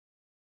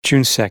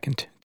June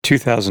 2nd,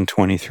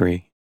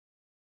 2023,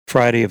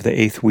 Friday of the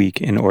 8th week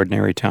in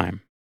Ordinary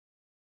Time.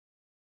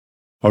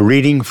 A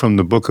reading from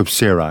the book of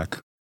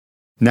Sirach.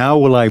 Now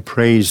will I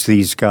praise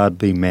these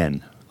godly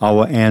men,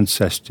 our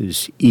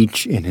ancestors,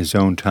 each in his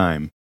own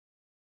time.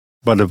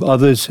 But of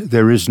others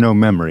there is no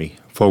memory,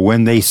 for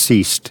when they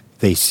ceased,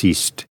 they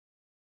ceased.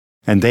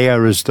 And they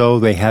are as though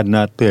they had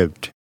not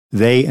lived,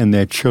 they and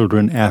their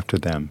children after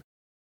them.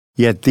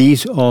 Yet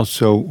these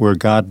also were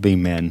godly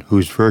men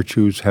whose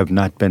virtues have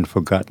not been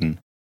forgotten.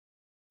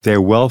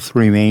 Their wealth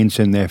remains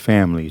in their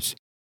families,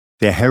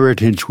 their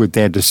heritage with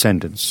their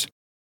descendants.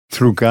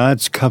 Through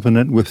God's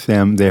covenant with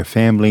them their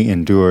family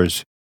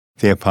endures,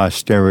 their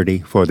posterity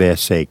for their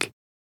sake.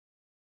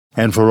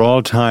 And for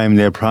all time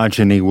their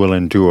progeny will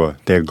endure,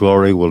 their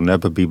glory will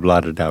never be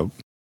blotted out.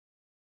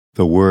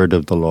 The word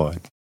of the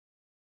Lord.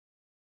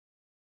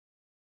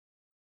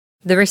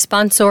 The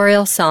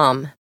responsorial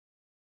psalm.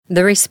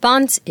 The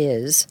response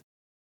is,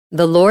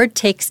 "The Lord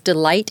takes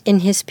delight in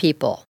his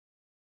people."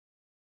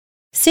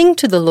 Sing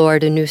to the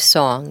Lord a new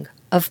song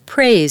of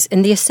praise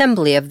in the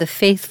assembly of the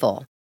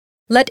faithful.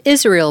 Let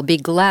Israel be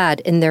glad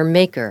in their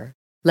Maker.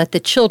 Let the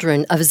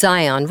children of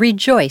Zion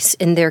rejoice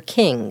in their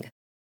King.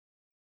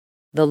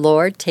 The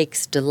Lord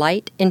takes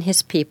delight in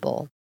his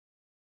people.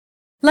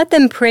 Let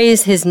them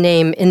praise his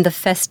name in the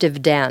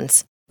festive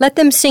dance. Let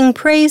them sing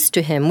praise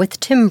to him with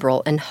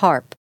timbrel and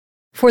harp.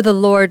 For the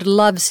Lord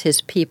loves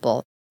his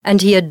people,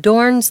 and he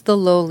adorns the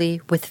lowly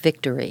with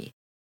victory.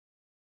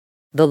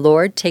 The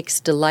Lord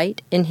takes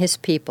delight in his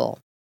people.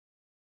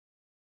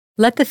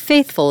 Let the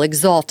faithful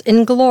exult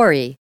in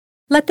glory.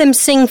 Let them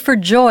sing for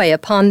joy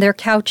upon their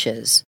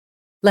couches.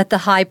 Let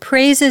the high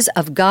praises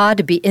of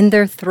God be in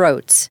their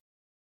throats.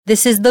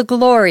 This is the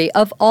glory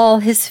of all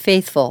his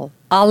faithful.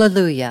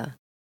 Alleluia.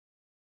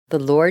 The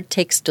Lord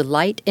takes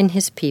delight in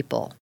his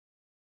people.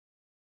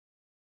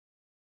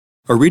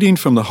 A reading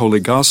from the Holy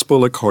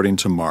Gospel according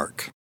to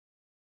Mark.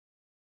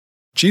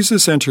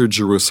 Jesus entered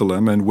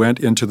Jerusalem and went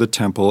into the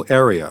temple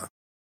area.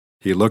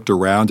 He looked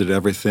around at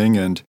everything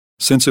and,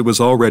 since it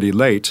was already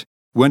late,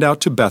 went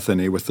out to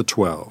Bethany with the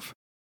 12.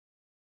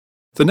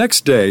 The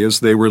next day, as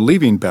they were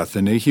leaving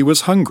Bethany, he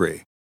was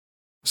hungry.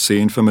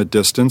 Seeing from a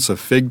distance a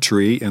fig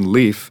tree in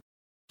leaf,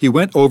 he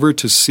went over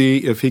to see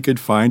if he could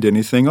find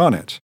anything on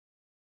it.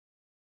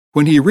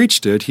 When he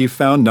reached it, he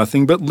found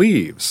nothing but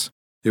leaves.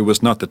 It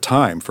was not the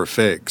time for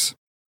figs.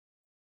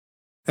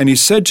 And he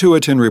said to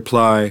it in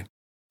reply,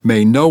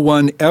 "May no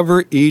one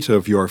ever eat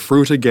of your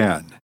fruit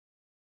again."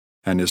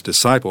 And his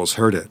disciples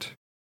heard it.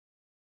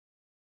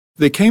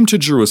 They came to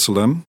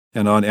Jerusalem,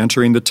 and on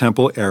entering the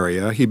temple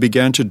area, he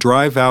began to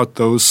drive out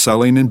those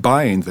selling and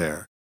buying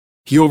there.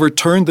 He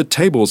overturned the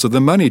tables of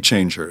the money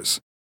changers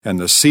and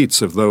the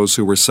seats of those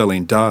who were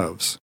selling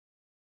doves.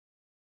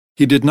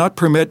 He did not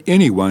permit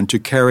anyone to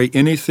carry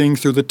anything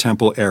through the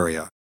temple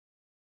area.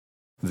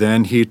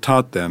 Then he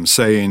taught them,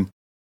 saying,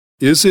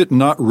 "Is it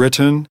not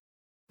written,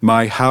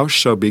 'My house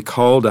shall be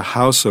called a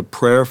house of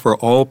prayer for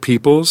all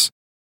peoples'?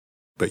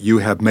 But you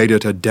have made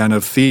it a den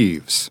of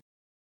thieves."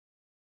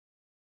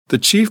 The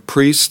chief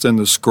priests and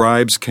the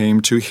scribes came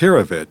to hear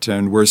of it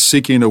and were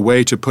seeking a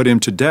way to put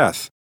him to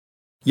death.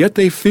 Yet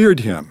they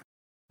feared him,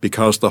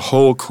 because the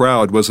whole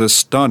crowd was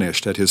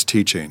astonished at his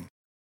teaching.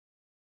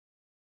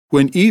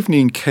 When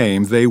evening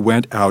came, they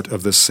went out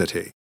of the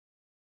city.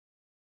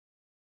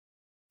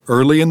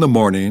 Early in the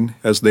morning,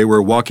 as they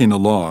were walking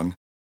along,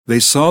 they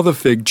saw the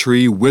fig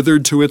tree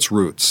withered to its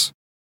roots.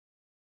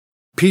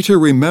 Peter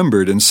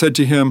remembered and said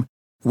to him,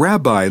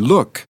 "Rabbi,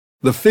 look,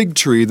 the fig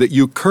tree that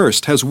you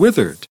cursed has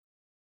withered."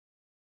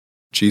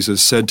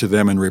 Jesus said to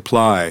them in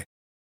reply,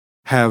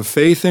 "Have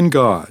faith in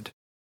God.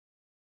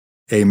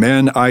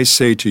 Amen, I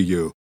say to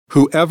you,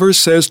 whoever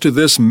says to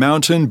this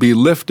mountain, 'Be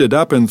lifted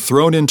up and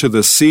thrown into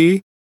the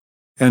sea,'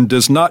 and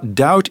does not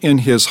doubt in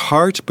his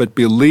heart but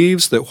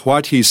believes that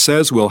what he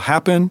says will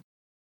happen,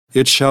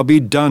 it shall be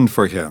done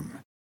for him.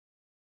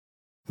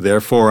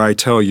 Therefore I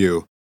tell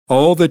you,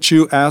 all that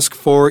you ask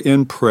for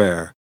in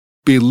prayer,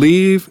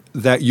 believe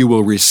that you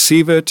will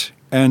receive it,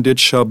 and it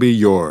shall be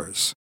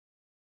yours.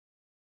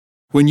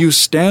 When you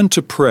stand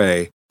to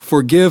pray,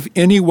 forgive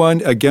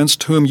anyone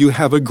against whom you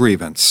have a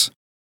grievance,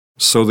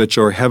 so that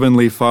your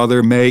heavenly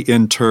Father may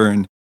in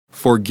turn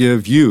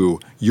forgive you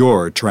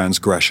your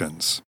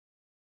transgressions."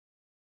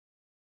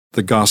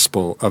 The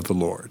Gospel of the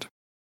Lord.